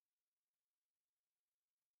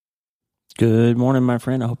Good morning, my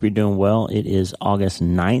friend. I hope you're doing well. It is August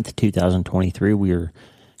 9th, 2023. We are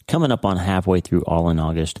coming up on halfway through All in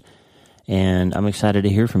August, and I'm excited to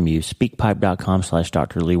hear from you.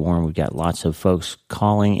 Speakpipe.com/Dr. Lee Warren. We've got lots of folks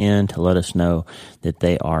calling in to let us know that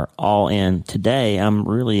they are all in. Today, I'm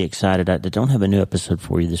really excited. I don't have a new episode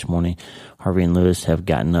for you this morning. Harvey and Lewis have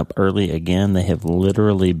gotten up early again. They have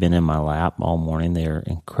literally been in my lap all morning. They are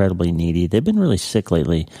incredibly needy. They've been really sick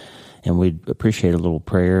lately, and we'd appreciate a little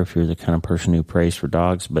prayer if you're the kind of person who prays for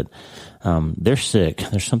dogs. But they're sick.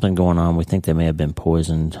 There's something going on. We think they may have been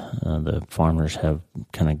poisoned. The farmers have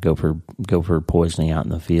kind of gopher poisoning out in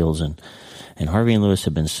the fields, and Harvey and Lewis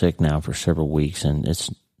have been sick now for several weeks, and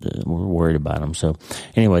we're worried about them. So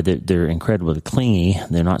anyway, they're incredibly clingy.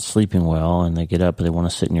 They're not sleeping well, and they get up and they want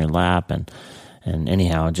to sit in your lap. And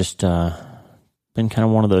anyhow, just been kind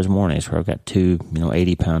of one of those mornings where I've got two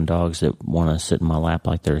 80-pound dogs that want to sit in my lap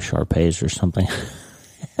like they're Shar-Peis or something.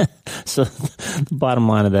 So the bottom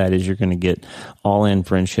line of that is you're going to get All In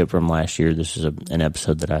Friendship from last year. This is an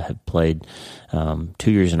episode that I have played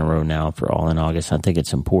 2 years in a row now for All in August. I think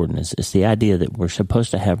it's important. It's the idea that we're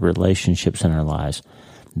supposed to have relationships in our lives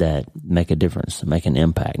that make a difference, that make an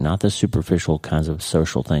impact, not the superficial kinds of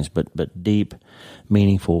social things, but deep,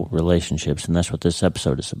 meaningful relationships. And that's what this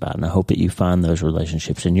episode is about. And I hope that you find those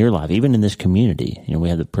relationships in your life, even in this community. We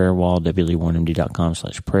have the prayer wall,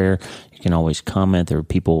 wleewarrenmd.com/prayer. You can always comment. There are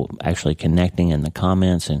people actually connecting in the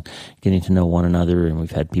comments and getting to know one another. And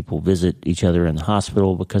we've had people visit each other in the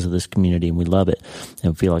hospital because of this community, and we love it.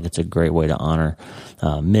 And we feel like it's a great way to honor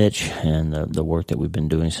Mitch and the work that we've been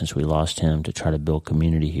doing since we lost him to try to build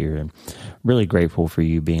community here. And really grateful for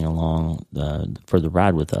you being along for the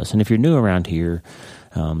ride with us. And if you're new around here,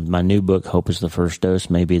 my new book, Hope is the First Dose,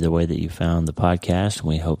 may be the way that you found the podcast.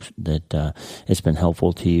 We hope that it's been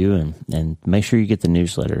helpful to you. And make sure you get the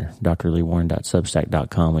newsletter,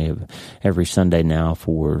 drleewarren.substack.com. We have every Sunday now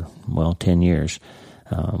for, 10 years.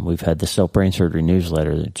 We've had the Self-Brain Surgery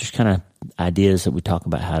newsletter, that just kind of ideas that we talk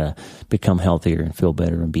about how to become healthier and feel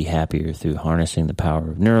better and be happier through harnessing the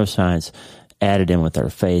power of neuroscience, added in with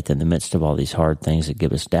our faith in the midst of all these hard things that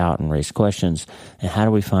give us doubt and raise questions. And how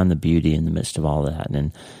do we find the beauty in the midst of all that?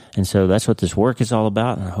 And so that's what this work is all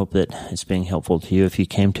about. And I hope that it's being helpful to you. If you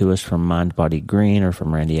came to us from Mind Body Green or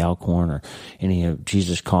from Randy Alcorn or any of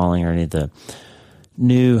Jesus Calling or any of the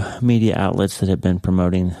new media outlets that have been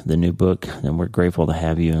promoting the new book, then we're grateful to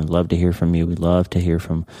have you and love to hear from you. We'd love to hear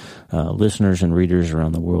from listeners and readers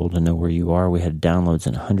around the world to know where you are. We had downloads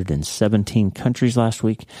in 117 countries last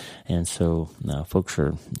week, and so folks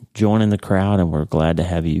are joining the crowd, and we're glad to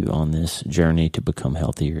have you on this journey to become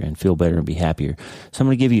healthier and feel better and be happier. So I'm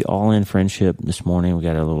going to give you All In Friendship this morning. We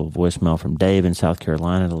got a little voicemail from Dave in South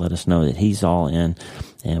Carolina to let us know that he's all in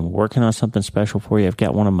and we're working on something special for you. I've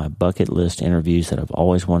got one of my bucket list interviews that I've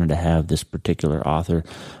always wanted to have this particular author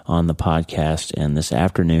on the podcast. And this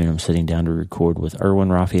afternoon, I'm sitting down to record with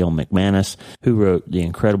Erwin Raphael McManus, who wrote the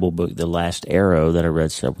incredible book, The Last Arrow, that I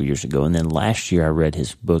read several years ago. And then last year, I read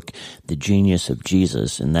his book, The Genius of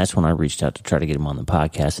Jesus. And that's when I reached out to try to get him on the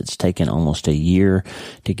podcast. It's taken almost a year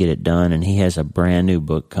to get it done. And he has a brand new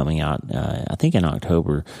book coming out, I think in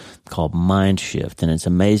October, called Mind Shift. And it's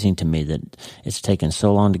amazing to me that it's taken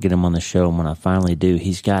so long to get him on the show. And when I finally do,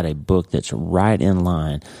 he's got a book that's right in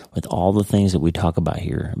line with all the things that we talk about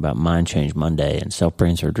here, about Mind Change Monday and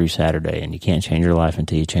Self-Brain Surgery Saturday, and you can't change your life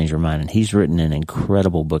until you change your mind. And he's written an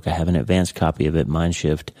incredible book. I have an advanced copy of it, Mind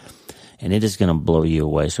Shift, and it is going to blow you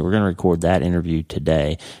away. So we're going to record that interview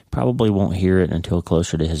today. Probably won't hear it until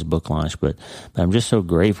closer to his book launch, but I'm just so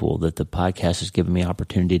grateful that the podcast has given me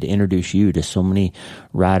opportunity to introduce you to so many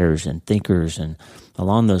writers and thinkers. And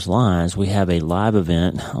along those lines, we have a live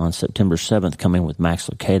event on September 7th coming with Max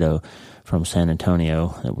Lucado from San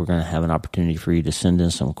Antonio that we're going to have an opportunity for you to send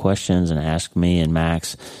in some questions and ask me and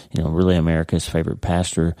Max, really America's favorite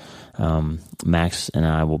pastor. Max and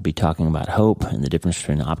I will be talking about hope and the difference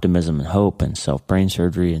between optimism and hope and self-brain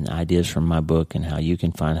surgery and ideas from my book and how you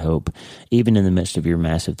can find hope even in the midst of your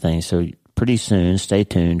massive things. So pretty soon, stay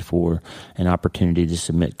tuned for an opportunity to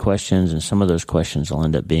submit questions, and some of those questions will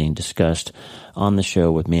end up being discussed on the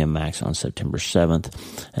show with me and Max on September 7th,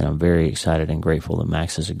 and I'm very excited and grateful that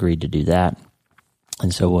Max has agreed to do that.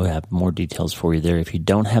 And so we'll have more details for you there. If you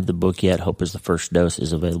don't have the book yet, Hope is the First Dose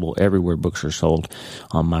is available everywhere books are sold.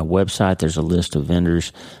 On my website, there's a list of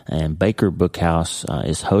vendors, and Baker Bookhouse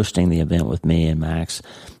is hosting the event with me and Max.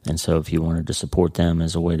 And so if you wanted to support them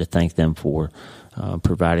as a way to thank them for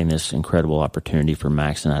providing this incredible opportunity for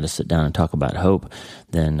Max and I to sit down and talk about hope,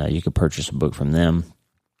 then you could purchase a book from them.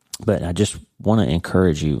 But I just want to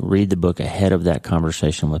encourage you, read the book ahead of that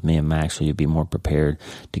conversation with me and Max so you'll be more prepared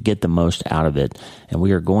to get the most out of it. And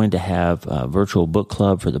we are going to have a virtual book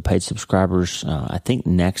club for the paid subscribers. I think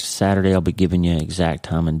next Saturday I'll be giving you exact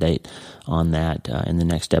time and date on that in the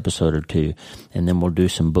next episode or two. And then we'll do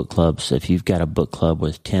some book clubs. If you've got a book club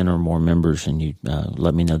with 10 or more members and you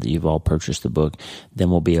let me know that you've all purchased the book,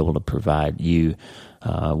 then we'll be able to provide you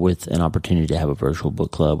with an opportunity to have a virtual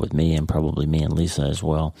book club with me and probably me and Lisa as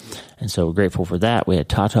well. And so we're grateful for that. We had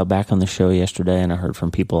Tata back on the show yesterday, and I heard from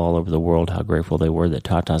people all over the world how grateful they were that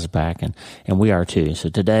Tata's back, and we are too. So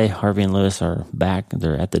today, Harvey and Lewis are back.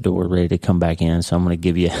 They're at the door ready to come back in. So I'm going to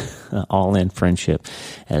give you All-In Friendship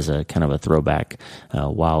as a kind of a throwback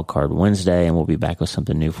wild card Wednesday, and we'll be back with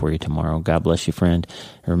something new for you tomorrow. God bless you, friend.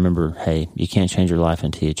 And remember, hey, you can't change your life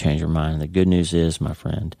until you change your mind. And the good news is, my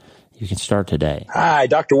friend, you can start today. Hi,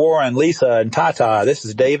 Dr. Warren, Lisa, and Tata. This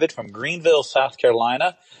is David from Greenville, South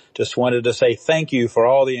Carolina. Just wanted to say thank you for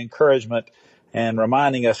all the encouragement and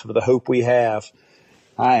reminding us of the hope we have.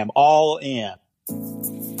 I am all in.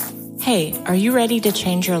 Hey, are you ready to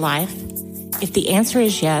change your life? If the answer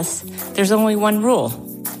is yes, there's only one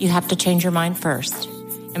rule. You have to change your mind first.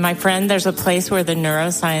 And my friend, there's a place where the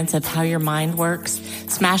neuroscience of how your mind works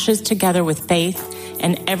smashes together with faith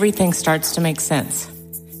and everything starts to make sense.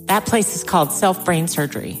 That place is called self-brain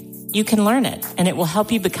surgery. You can learn it, and it will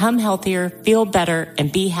help you become healthier, feel better,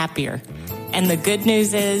 and be happier. And the good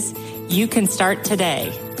news is, you can start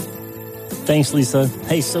today. Thanks, Lisa.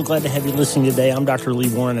 Hey, so glad to have you listening today. I'm Dr.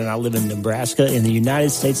 Lee Warren, and I live in Nebraska in the United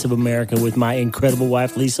States of America with my incredible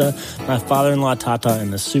wife, Lisa, my father-in-law, Tata,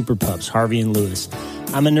 and the super pups, Harvey and Lewis.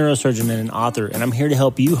 I'm a neurosurgeon and an author, and I'm here to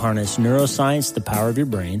help you harness neuroscience, the power of your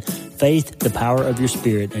brain, faith, the power of your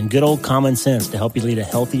spirit, and good old common sense to help you lead a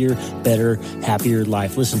healthier, better, happier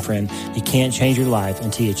life. Listen, friend, you can't change your life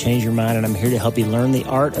until you change your mind, and I'm here to help you learn the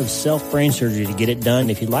art of self-brain surgery to get it done.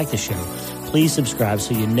 If you like the show, please subscribe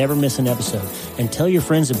so you never miss an episode, and tell your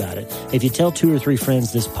friends about it. If you tell 2 or 3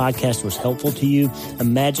 friends this podcast was helpful to you,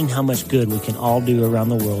 imagine how much good we can all do around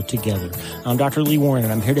the world together. I'm Dr. Lee Warren,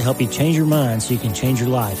 and I'm here to help you change your mind so you can change your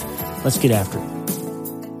life. Let's get after it.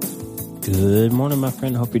 Good morning, my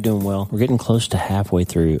friend. Hope you're doing well. We're getting close to halfway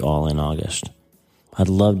through All in August. I'd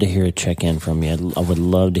love to hear a check-in from you. I would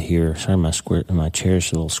love to hear, sorry, my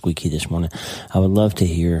chair's a little squeaky this morning. I would love to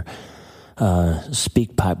hear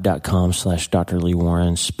speakpipe.com/Dr. Lee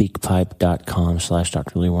Warren.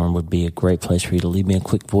 Speakpipe.com/Dr. Lee Warren would be a great place for you to leave me a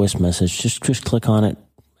quick voice message. Just click on it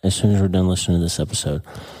as soon as we're done listening to this episode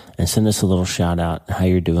and send us a little shout out, how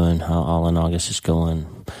you're doing, how All in August is going.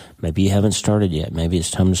 Maybe you haven't started yet. Maybe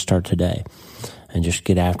it's time to start today and just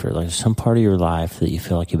get after it. Like some part of your life that you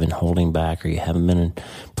feel like you've been holding back, or you haven't been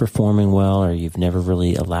performing well, or you've never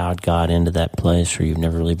really allowed God into that place, or you've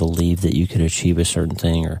never really believed that you could achieve a certain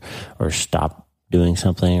thing or stop doing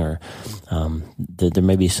something, or there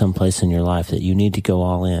may be some place in your life that you need to go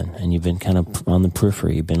all in, and you've been kind of on the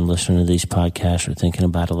periphery. You've been listening to these podcasts or thinking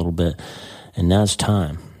about it a little bit, and now it's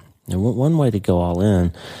time. And one way to go all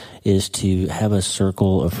in is to have a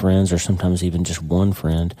circle of friends, or sometimes even just one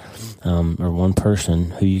friend, or one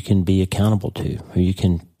person who you can be accountable to, who you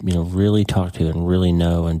can, really talk to and really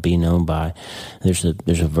know and be known by. There's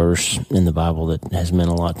a verse in the Bible that has meant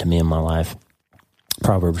a lot to me in my life.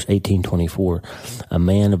 Proverbs 18:24. A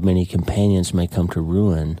man of many companions may come to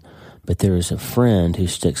ruin, but there is a friend who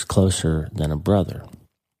sticks closer than a brother.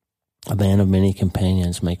 A man of many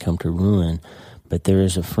companions may come to ruin, but there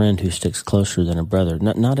is a friend who sticks closer than a brother.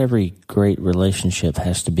 Not every great relationship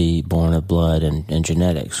has to be born of blood and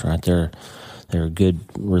genetics, right? There are good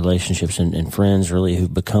relationships and friends really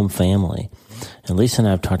who've become family. And Lisa and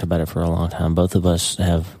I have talked about it for a long time. Both of us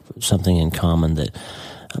have something in common that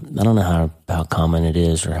I don't know how common it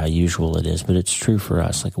is or how usual it is, but it's true for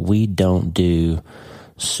us. Like, we don't do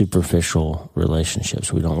superficial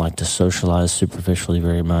relationships. We don't like to socialize superficially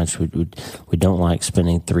very much. We don't like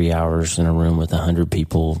spending 3 hours in a room with 100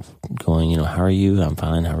 people going, how are you? I'm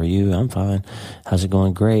fine. How are you? I'm fine. How's it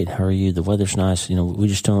going? Great. How are you? The weather's nice. We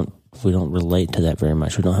don't relate to that very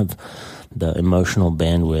much. We don't have the emotional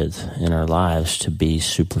bandwidth in our lives to be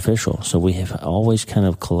superficial. So we have always kind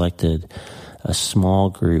of collected a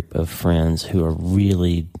small group of friends who are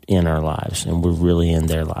really in our lives, and we're really in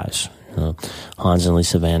their lives. Hans and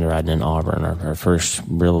Lisa Van Der Eyden in Auburn are our first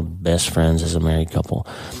real best friends as a married couple.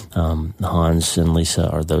 Hans and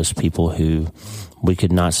Lisa are those people who we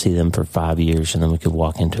could not see them for 5 years, and then we could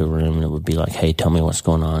walk into a room and it would be like, hey, tell me what's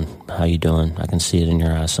going on. How you doing? I can see it in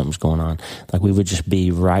your eyes. Something's going on. Like, we would just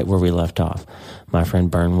be right where we left off. My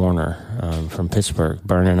friend Bern Warner from Pittsburgh.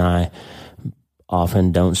 Bern and I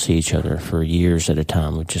often don't see each other for years at a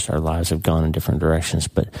time. Our lives have gone in different directions.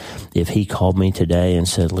 But if he called me today and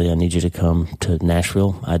said, Lee, I need you to come to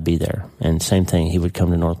Nashville, I'd be there. And same thing, he would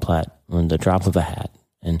come to North Platte on the drop of a hat.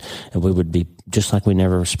 And we would be just like we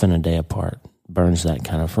never spent a day apart. Burn's that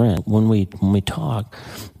kind of friend. When we talk,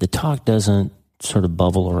 the talk doesn't sort of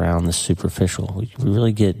bubble around the superficial. We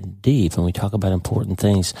really get deep and we talk about important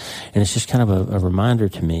things. And it's just kind of a reminder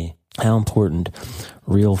to me how important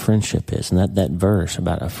real friendship is. And that verse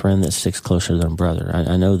about a friend that sticks closer than a brother.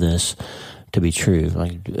 I know this to be true.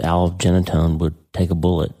 Like Al Genatone would take a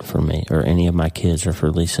bullet for me or any of my kids or for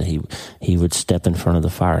Lisa. He would step in front of the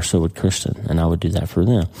fire. So would Kristen. And I would do that for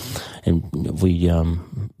them. And we,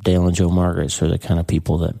 Dale and Joe Margaret's are the kind of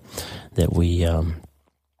people that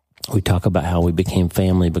we talk about how we became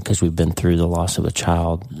family because we've been through the loss of a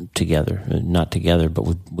child together. Not together, but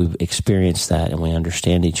we've experienced that, and we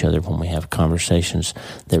understand each other when we have conversations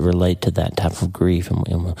that relate to that type of grief.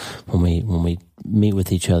 And when we meet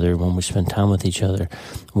with each other, when we spend time with each other,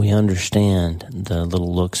 we understand the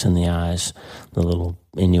little looks in the eyes, the little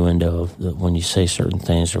innuendo of when you say certain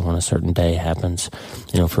things or when a certain day happens.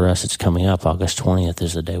 For us, it's coming up. August 20th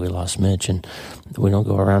is the day we lost Mitch, and we don't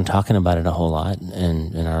go around talking about it a whole lot.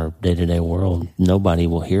 And in our day-to-day world, nobody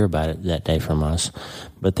will hear about it that day from us.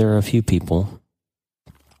 But there are a few people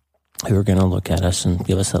who are going to look at us and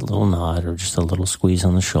give us that little nod or just a little squeeze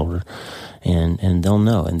on the shoulder, and they'll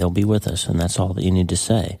know, and they'll be with us, and that's all that you need to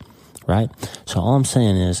say, right? So all I'm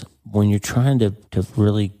saying is, when you're trying to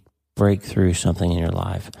really break through something in your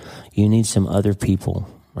life, you need some other people,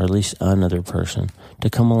 or at least another person, to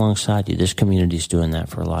come alongside you. This community's doing that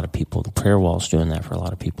for a lot of people. The prayer wall's doing that for a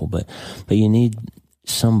lot of people, but you need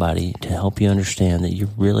somebody to help you understand that you're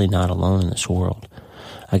really not alone in this world.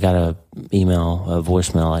 I got a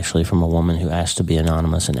voicemail actually from a woman who asked to be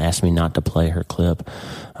anonymous and asked me not to play her clip.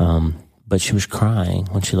 But she was crying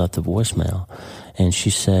when she left the voicemail. And she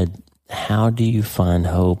said, how do you find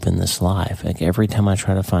hope in this life? Like every time I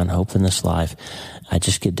try to find hope in this life, I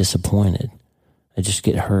just get disappointed. I just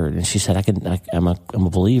get hurt. And she said, I'm a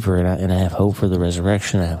believer and I have hope for the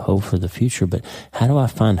resurrection. I have hope for the future. But how do I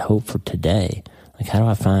find hope for today? Like how do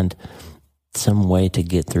I find some way to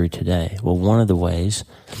get through today? Well, one of the ways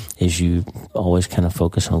is you always kind of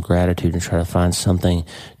focus on gratitude and try to find something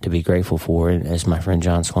to be grateful for. And as my friend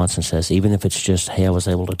John Swanson says, even if it's just, hey, I was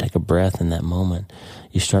able to take a breath in that moment,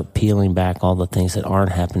 you start peeling back all the things that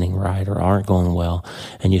aren't happening right or aren't going well.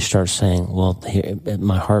 And you start saying, well, here,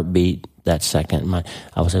 my heart beat that second.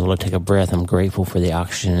 I was able to take a breath. I'm grateful for the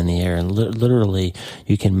oxygen in the air. And literally,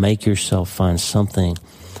 you can make yourself find something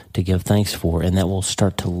to give thanks for, and that will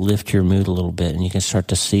start to lift your mood a little bit, and you can start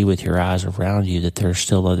to see with your eyes around you that there are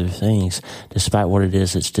still other things, despite what it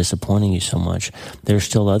is that's disappointing you so much. There are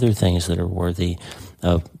still other things that are worthy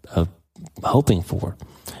of hoping for.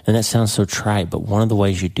 And that sounds so trite, but one of the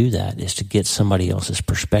ways you do that is to get somebody else's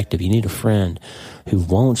perspective. You need a friend who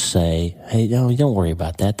won't say, hey, no, don't worry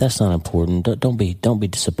about that. That's not important. Don't be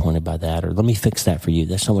disappointed by that, or let me fix that for you.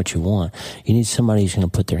 That's not what you want. You need somebody who's going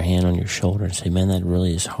to put their hand on your shoulder and say, man, that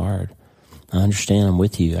really is hard. I understand. I'm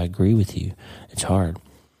with you. I agree with you. It's hard.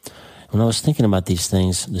 When I was thinking about these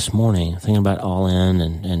things this morning, thinking about All In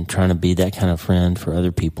and trying to be that kind of friend for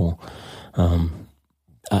other people,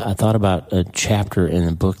 I thought about a chapter in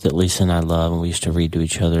a book that Lisa and I love, and we used to read to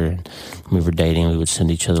each other. And when we were dating, we would send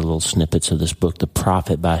each other little snippets of this book, The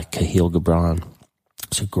Prophet by Kahlil Gibran.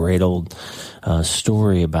 It's a great old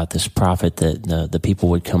story about this prophet that the people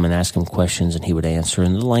would come and ask him questions, and he would answer.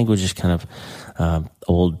 And the language is kind of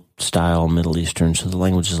old style, Middle Eastern, so the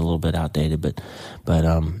language is a little bit outdated. But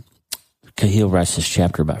Kahlil writes this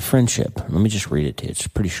chapter about friendship. Let me just read it to you. It's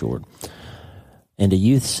pretty short. And a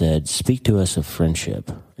youth said, speak to us of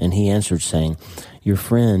friendship. And he answered, saying, your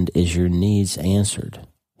friend is your needs answered.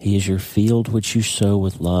 He is your field which you sow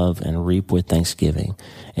with love and reap with thanksgiving.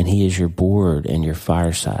 And he is your board and your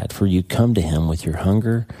fireside. For you come to him with your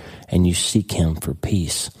hunger, and you seek him for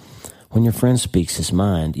peace. When your friend speaks his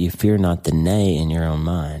mind, you fear not the nay in your own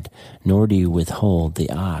mind, nor do you withhold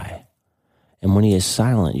the I. And when he is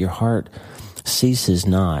silent, your heart ceases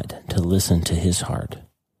not to listen to his heart.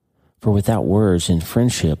 For without words, in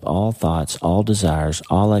friendship, all thoughts, all desires,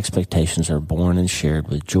 all expectations are born and shared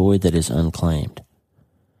with joy that is unclaimed.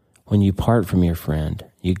 When you part from your friend,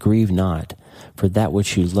 you grieve not, for that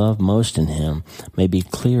which you love most in him may be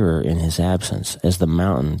clearer in his absence, as the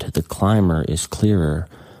mountain to the climber is clearer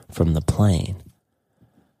from the plain.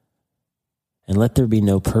 And let there be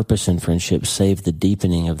no purpose in friendship save the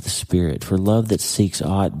deepening of the spirit. For love that seeks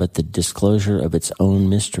aught but the disclosure of its own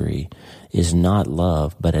mystery is not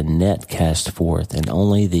love, but a net cast forth, and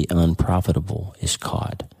only the unprofitable is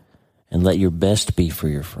caught. and let your best be for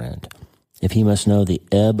your friend. If he must know the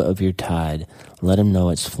ebb of your tide, let him know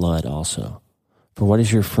its flood also. For what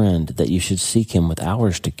is your friend that you should seek him with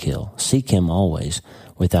hours to kill? Seek him always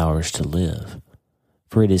with hours to live.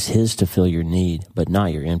 For it is his to fill your need, but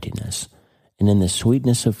not your emptiness. And in the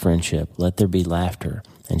sweetness of friendship, let there be laughter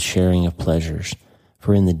and sharing of pleasures.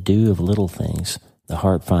 For in the dew of little things, the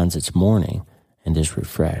heart finds its morning and is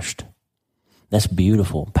refreshed. That's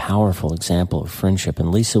beautiful, powerful example of friendship.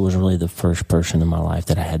 And Lisa was really the first person in my life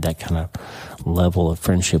that I had that kind of level of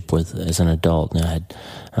friendship with as an adult. And I had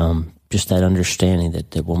just that understanding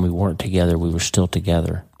that when we weren't together, we were still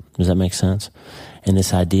together. Does that make sense? And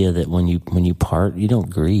this idea that when you part, you don't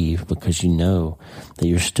grieve because you know that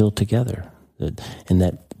you're still together. And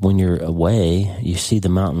that when you're away, you see the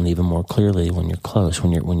mountain even more clearly when you're close.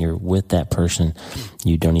 When you're with that person,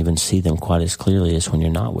 you don't even see them quite as clearly as when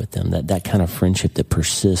you're not with them. That kind of friendship that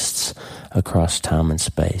persists across time and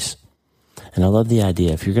space. And I love the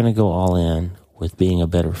idea, if you're going to go all in with being a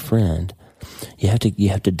better friend, you have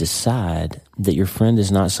to decide that your friend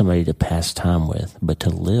is not somebody to pass time with, but to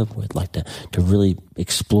live with, like to really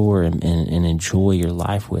explore and enjoy your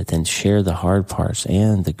life with, and share the hard parts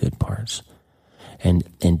and the good parts. And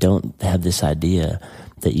don't have this idea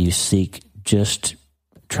that you seek just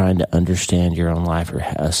trying to understand your own life or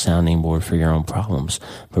a sounding board for your own problems,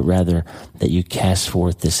 but rather that you cast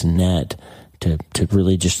forth this net to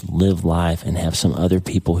really just live life and have some other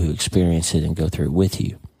people who experience it and go through it with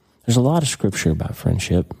you. There's a lot of scripture about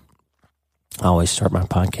friendship. I always start my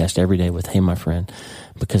podcast every day with, hey, my friend,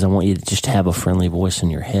 because I want you to just have a friendly voice in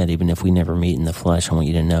your head. Even if we never meet in the flesh, I want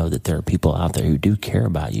you to know that there are people out there who do care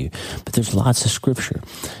about you. But there's lots of scripture,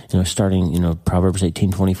 starting, Proverbs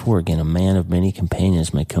 18:24, again, a man of many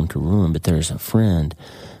companions may come to ruin, but there is a friend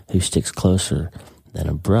who sticks closer than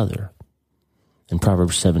a brother. In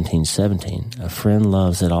Proverbs 17:17, a friend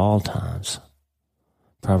loves at all times.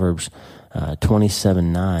 Proverbs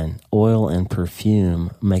 27:9, oil and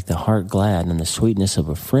perfume make the heart glad, and the sweetness of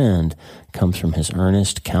a friend comes from his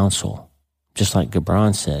earnest counsel. Just like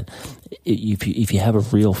Gibran said, if you have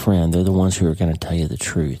a real friend, they're the ones who are going to tell you the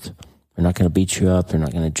truth. They're not going to beat you up, they're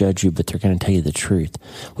not going to judge you, but they're going to tell you the truth.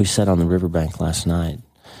 We sat on the riverbank last night,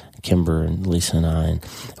 Kimber and Lisa and I, and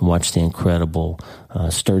watched the incredible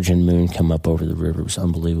sturgeon moon come up over the river. It was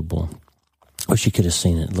unbelievable. Wish you could have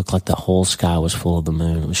seen it. It looked like the whole sky was full of the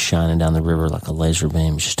moon. It was shining down the river like a laser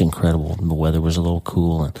beam. It was just incredible. The weather was a little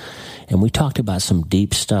cool. And we talked about some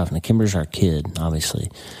deep stuff. Now, Kimber's our kid,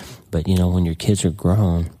 obviously. But, when your kids are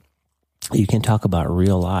grown, you can talk about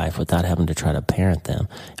real life without having to try to parent them.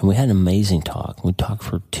 And we had an amazing talk. We talked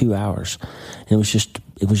for 2 hours. And it was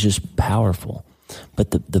just powerful.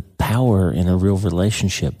 But the power in a real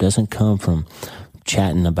relationship doesn't come from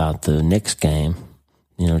chatting about the Knicks game,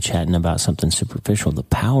 chatting about something superficial. The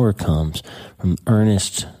power comes from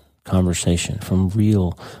earnest conversation, from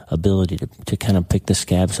real ability to kind of pick the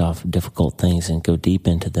scabs off of difficult things and go deep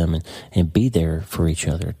into them and be there for each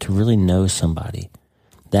other, to really know somebody.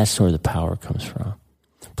 That's where the power comes from.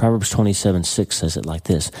 Proverbs 27:6 says it like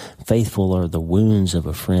this: faithful are the wounds of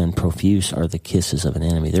a friend, profuse are the kisses of an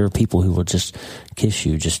enemy. There are people who will just kiss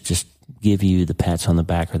you, just give you the pats on the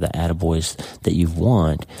back or the attaboys that you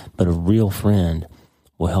want, but a real friend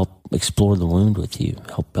will help explore the wound with you,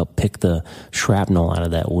 help pick the shrapnel out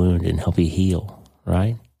of that wound and help you heal,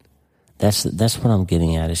 right? That's what I'm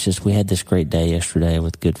getting at. It's just we had this great day yesterday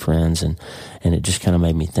with good friends, and it just kind of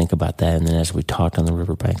made me think about that. And then as we talked on the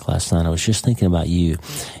riverbank last night, I was just thinking about you.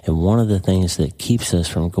 And one of the things that keeps us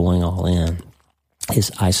from going all in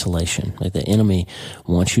is isolation. Like the enemy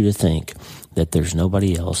wants you to think that there's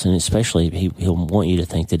nobody else, and especially he'll want you to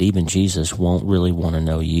think that even Jesus won't really want to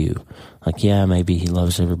know you. Like, yeah, maybe he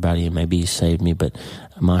loves everybody and maybe he saved me, but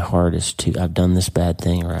my heart is I've done this bad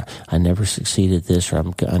thing, or I never succeeded this, or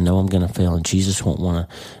I know I'm going to fail, and Jesus won't want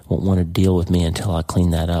to deal with me until I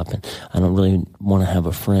clean that up. And I don't really want to have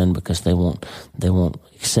a friend because they won't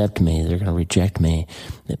accept me. They're going to reject me.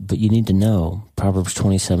 But you need to know Proverbs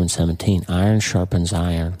 27:17, iron sharpens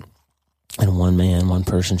iron, and one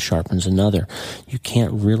person sharpens another. You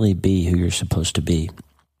can't really be who you're supposed to be.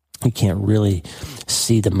 You can't really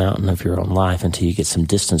see the mountain of your own life until you get some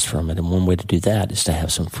distance from it. And one way to do that is to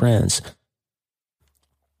have some friends,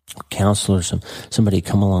 counselors, somebody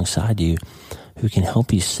come alongside you who can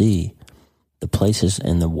help you see the places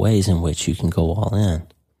and the ways in which you can go all in.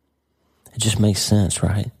 It just makes sense,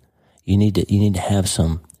 right? You need to have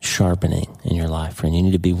some sharpening in your life, friend. You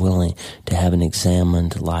need to be willing to have an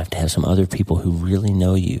examined life, to have some other people who really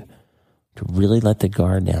know you, to really let the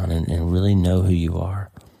guard down and really know who you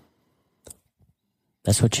are.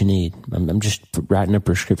 That's what you need. I'm just writing a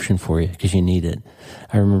prescription for you because you need it.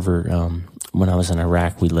 I remember when I was in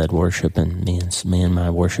Iraq, we led worship, and me and my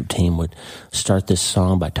worship team would start this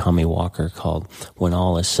song by Tommy Walker called "When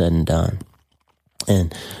All Is Said and Done."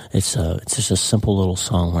 And it's just a simple little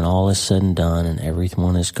song. When all is said and done and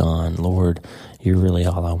everyone is gone, Lord, you're really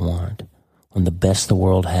all I want. When the best the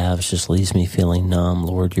world has just leaves me feeling numb,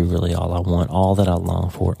 Lord, you're really all I want. All that I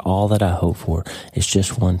long for, all that I hope for is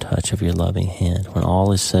just one touch of your loving hand. When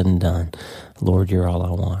all is said and done, Lord, you're all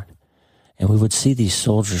I want. And we would see these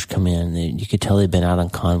soldiers come in. You could tell they'd been out on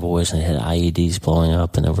convoys and they had IEDs blowing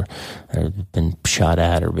up and or been shot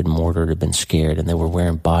at or been mortared or been scared. And they were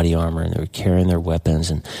wearing body armor and they were carrying their weapons.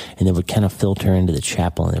 And they would kind of filter into the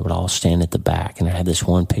chapel and they would all stand at the back. And I had this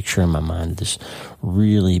one picture in my mind of this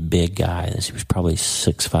really big guy. He was probably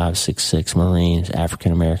 6'5", 6'6", Marine,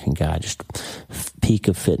 African-American guy, just peak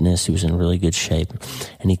of fitness. He was in really good shape.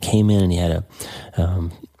 And he came in and he had a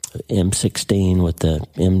M16 with the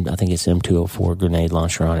I think it's M204 grenade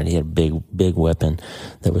launcher on it. He had a big weapon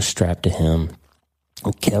that was strapped to him.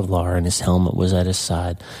 Kevlar, and his helmet was at his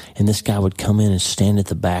side. And this guy would come in and stand at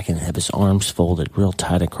the back and have his arms folded real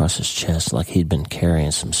tight across his chest like he'd been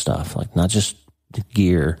carrying some stuff, like not just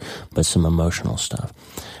gear, but some emotional stuff.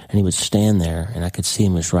 And he would stand there, and I could see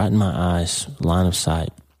him. It was right in my eyes, line of sight.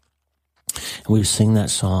 And we would sing that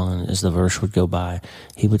song, and as the verse would go by,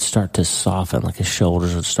 he would start to soften, like his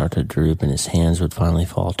shoulders would start to droop, and his hands would finally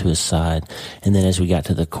fall to his side. And then as we got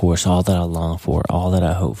to the chorus, all that I long for, all that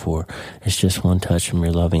I hope for, is just one touch from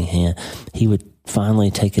your loving hand, he would finally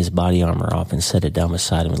take his body armor off and set it down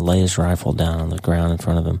beside him and lay his rifle down on the ground in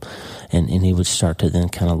front of him. And he would start to then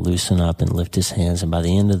kind of loosen up and lift his hands. And by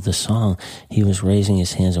the end of the song, he was raising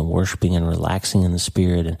his hands and worshiping and relaxing in the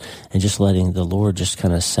spirit and just letting the Lord just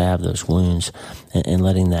kind of salve those wounds and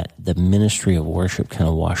letting the ministry of worship kind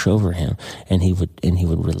of wash over him. And he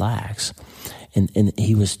would relax. And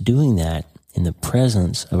he was doing that in the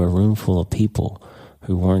presence of a room full of people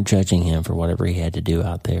who weren't judging him for whatever he had to do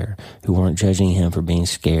out there, who weren't judging him for being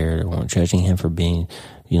scared, or weren't judging him for being,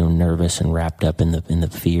 nervous and wrapped up in the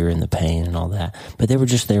fear and the pain and all that. But they were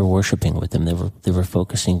just there worshiping with him. They were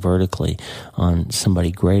focusing vertically on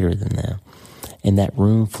somebody greater than them. And that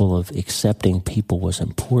room full of accepting people was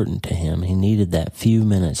important to him. He needed that few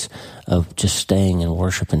minutes of just staying in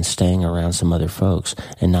worship and staying around some other folks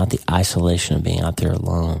and not the isolation of being out there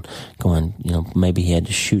alone going, maybe he had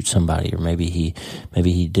to shoot somebody, or maybe he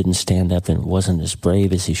didn't stand up and wasn't as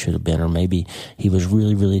brave as he should have been, or maybe he was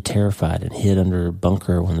really, really terrified and hid under a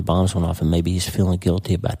bunker when the bombs went off and maybe he's feeling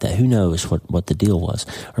guilty about that. Who knows what the deal was?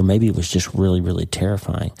 Or maybe it was just really, really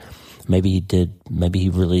terrifying. Maybe he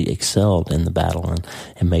really excelled in the battle and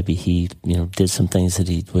maybe he, did some things that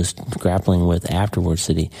he was grappling with afterwards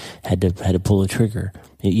that he had to pull a trigger.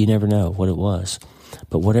 You never know what it was.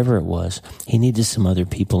 But whatever it was, he needed some other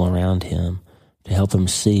people around him to help him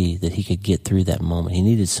see that he could get through that moment. He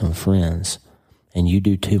needed some friends. And you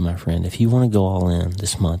do too, my friend. If you want to go all in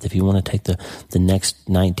this month, if you want to take the next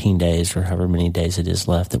 19 days or however many days it is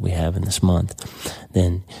left that we have in this month,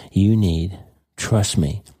 then trust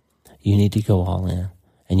me, you need to go all in,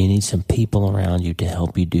 and you need some people around you to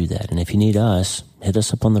help you do that. And if you need us, hit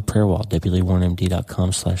us up on the prayer wall,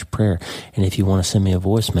 wleewarrenmd.com/prayer. And if you want to send me a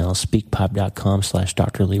voicemail,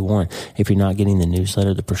 speakpipe.com/Dr. Lee Warren. If you're not getting the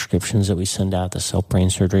newsletter, the prescriptions that we send out, the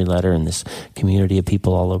self-brain surgery letter, and this community of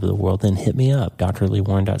people all over the world, then hit me up,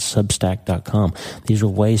 drleewarren.substack.com. These are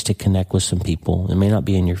ways to connect with some people. It may not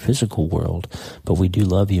be in your physical world, but we do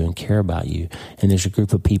love you and care about you. And there's a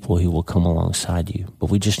group of people who will come alongside you.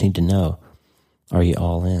 But we just need to know, are you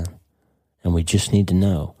all in? And we just need to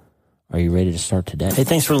know, are you ready to start today? Hey,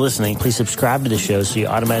 thanks for listening. Please subscribe to the show so you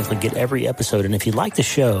automatically get every episode. And if you like the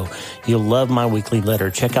show, you'll love my weekly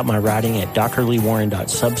letter. Check out my writing at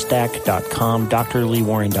drleewarren.substack.com,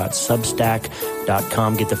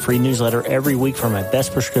 drleewarren.substack.com. Get the free newsletter every week for my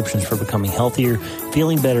best prescriptions for becoming healthier,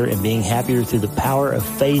 feeling better, and being happier through the power of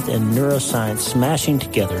faith and neuroscience smashing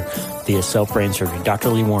together via self-brain surgery.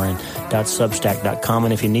 drleewarren.substack.com.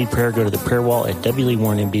 And if you need prayer, go to the prayer wall at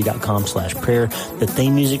wleewarrenmd.com/prayer. The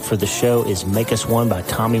theme music for the show is Make Us One by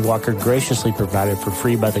Tommy Walker, graciously provided for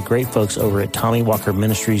free by the great folks over at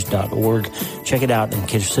TommyWalkerMinistries.org. Check it out and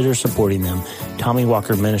consider supporting them.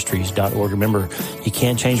 TommyWalkerMinistries.org. Remember, you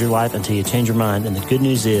can't change your life until you change your mind. And the good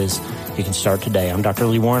news is you can start today. I'm Dr.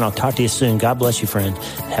 Lee Warren. I'll talk to you soon. God bless you, friend.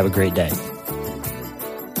 Have a great day.